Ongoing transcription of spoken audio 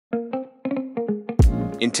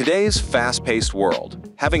In today's fast-paced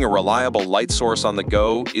world, having a reliable light source on the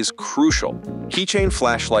go is crucial. Keychain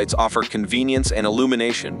flashlights offer convenience and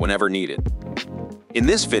illumination whenever needed. In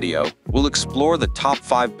this video, we'll explore the top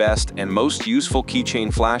 5 best and most useful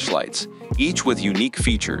keychain flashlights, each with unique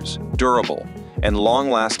features, durable, and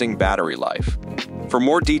long-lasting battery life. For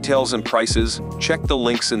more details and prices, check the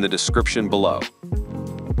links in the description below.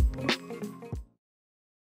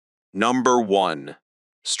 Number 1.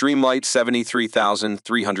 Streamlight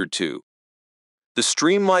 73302. The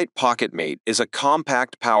Streamlight PocketMate is a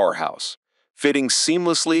compact powerhouse, fitting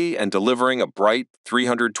seamlessly and delivering a bright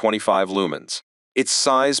 325 lumens. Its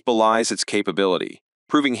size belies its capability,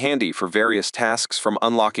 proving handy for various tasks from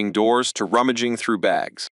unlocking doors to rummaging through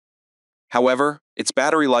bags. However, its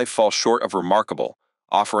battery life falls short of remarkable,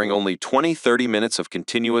 offering only 20-30 minutes of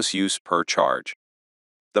continuous use per charge.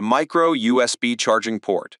 The micro USB charging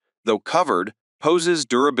port, though covered, poses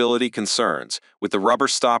durability concerns, with the rubber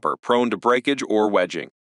stopper prone to breakage or wedging.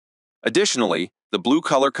 Additionally, the blue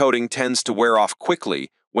color coating tends to wear off quickly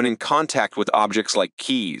when in contact with objects like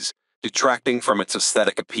keys, detracting from its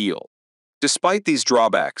aesthetic appeal. Despite these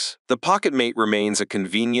drawbacks, the PocketMate remains a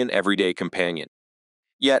convenient everyday companion.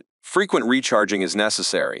 Yet, frequent recharging is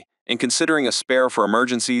necessary, and considering a spare for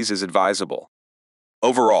emergencies is advisable.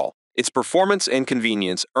 Overall, its performance and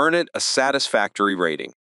convenience earn it a satisfactory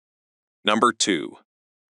rating. Number 2.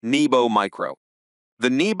 Nebo Mycro.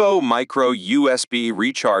 The Nebo Mycro USB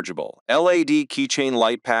rechargeable LED keychain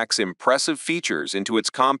light packs impressive features into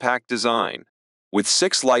its compact design. With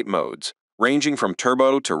 6 light modes, ranging from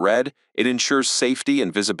turbo to red, it ensures safety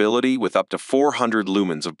and visibility with up to 400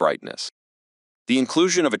 lumens of brightness. The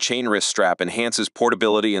inclusion of a chain wrist strap enhances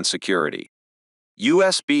portability and security.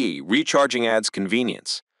 USB recharging adds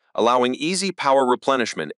convenience, allowing easy power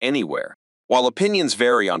replenishment anywhere. While opinions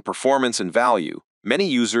vary on performance and value, many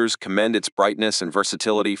users commend its brightness and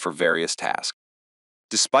versatility for various tasks.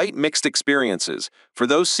 Despite mixed experiences, for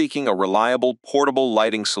those seeking a reliable, portable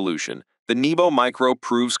lighting solution, the Nebo Mycro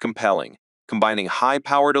proves compelling, combining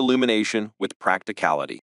high-powered illumination with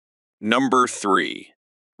practicality. Number 3.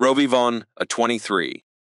 RovyVon A23.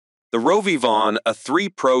 The RovyVon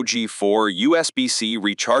A23 Pro G4 USB-C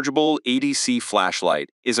rechargeable EDC flashlight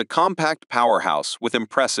is a compact powerhouse with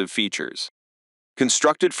impressive features.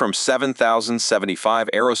 Constructed from 7075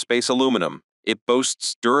 aerospace aluminum, it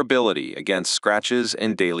boasts durability against scratches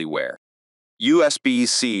and daily wear.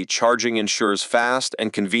 USB-C charging ensures fast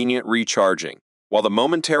and convenient recharging, while the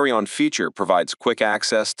momentary on feature provides quick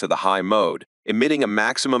access to the high mode, emitting a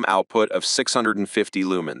maximum output of 650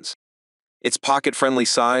 lumens. Its pocket-friendly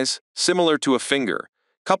size, similar to a finger,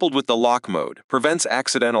 coupled with the lock mode, prevents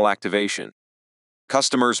accidental activation.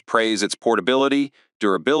 Customers praise its portability,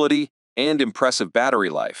 durability, and impressive battery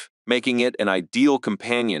life, making it an ideal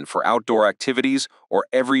companion for outdoor activities or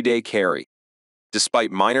everyday carry.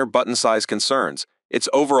 Despite minor button size concerns, its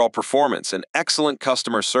overall performance and excellent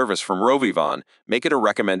customer service from RovyVon make it a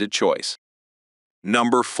recommended choice.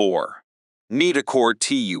 Number 4. Nitecore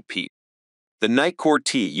TUP. The Nitecore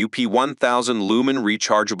TUP 1000 lumen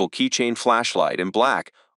rechargeable keychain flashlight in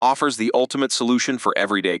black offers the ultimate solution for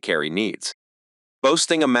everyday carry needs.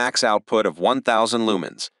 Boasting a max output of 1000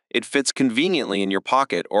 lumens, it fits conveniently in your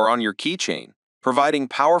pocket or on your keychain, providing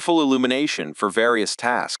powerful illumination for various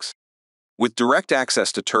tasks. With direct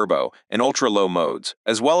access to turbo and ultra-low modes,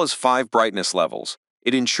 as well as 5 brightness levels,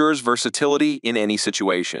 it ensures versatility in any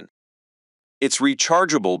situation. Its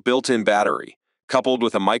rechargeable built-in battery, coupled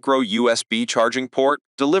with a micro USB charging port,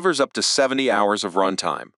 delivers up to 70 hours of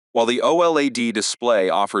runtime, while the OLED display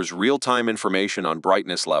offers real-time information on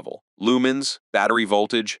brightness level, lumens, battery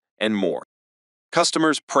voltage, and more.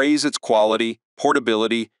 Customers praise its quality,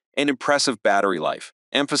 portability, and impressive battery life,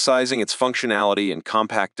 emphasizing its functionality and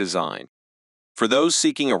compact design. For those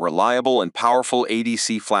seeking a reliable and powerful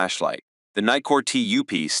EDC flashlight, the Nitecore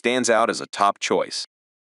TUP stands out as a top choice.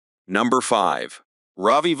 Number 5.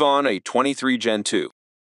 RovyVon A23 Gen 2.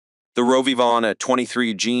 The RovyVon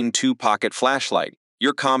A23 Gen 2 pocket flashlight,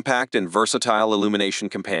 your compact and versatile illumination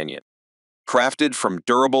companion. Crafted from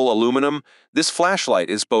durable aluminum, this flashlight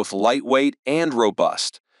is both lightweight and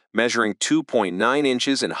robust, measuring 2.9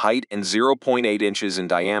 inches in height and 0.8 inches in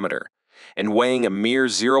diameter, and weighing a mere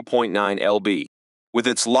 0.9 lb. With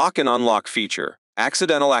its lock and unlock feature,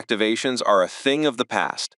 accidental activations are a thing of the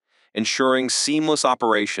past, ensuring seamless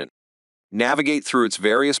operation. Navigate through its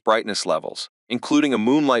various brightness levels, including a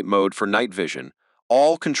moonlight mode for night vision,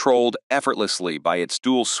 all controlled effortlessly by its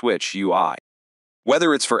dual-switch UI.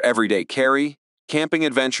 Whether it's for everyday carry, camping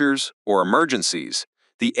adventures, or emergencies,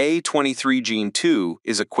 the A23 Gen 2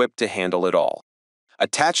 is equipped to handle it all.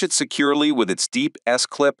 Attach it securely with its deep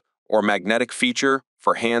S-clip or magnetic feature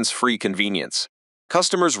for hands-free convenience.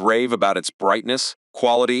 Customers rave about its brightness,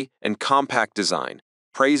 quality, and compact design,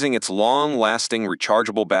 praising its long-lasting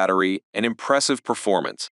rechargeable battery and impressive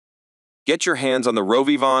performance. Get your hands on the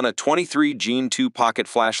RovyVon A23 Gen 2 pocket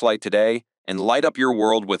flashlight today and light up your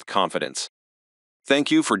world with confidence.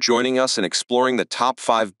 Thank you for joining us in exploring the top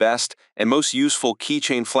 5 best and most useful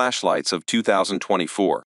keychain flashlights of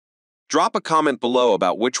 2024. Drop a comment below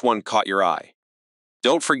about which one caught your eye.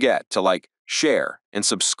 Don't forget to like, share, and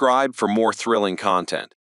subscribe for more thrilling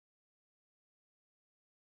content.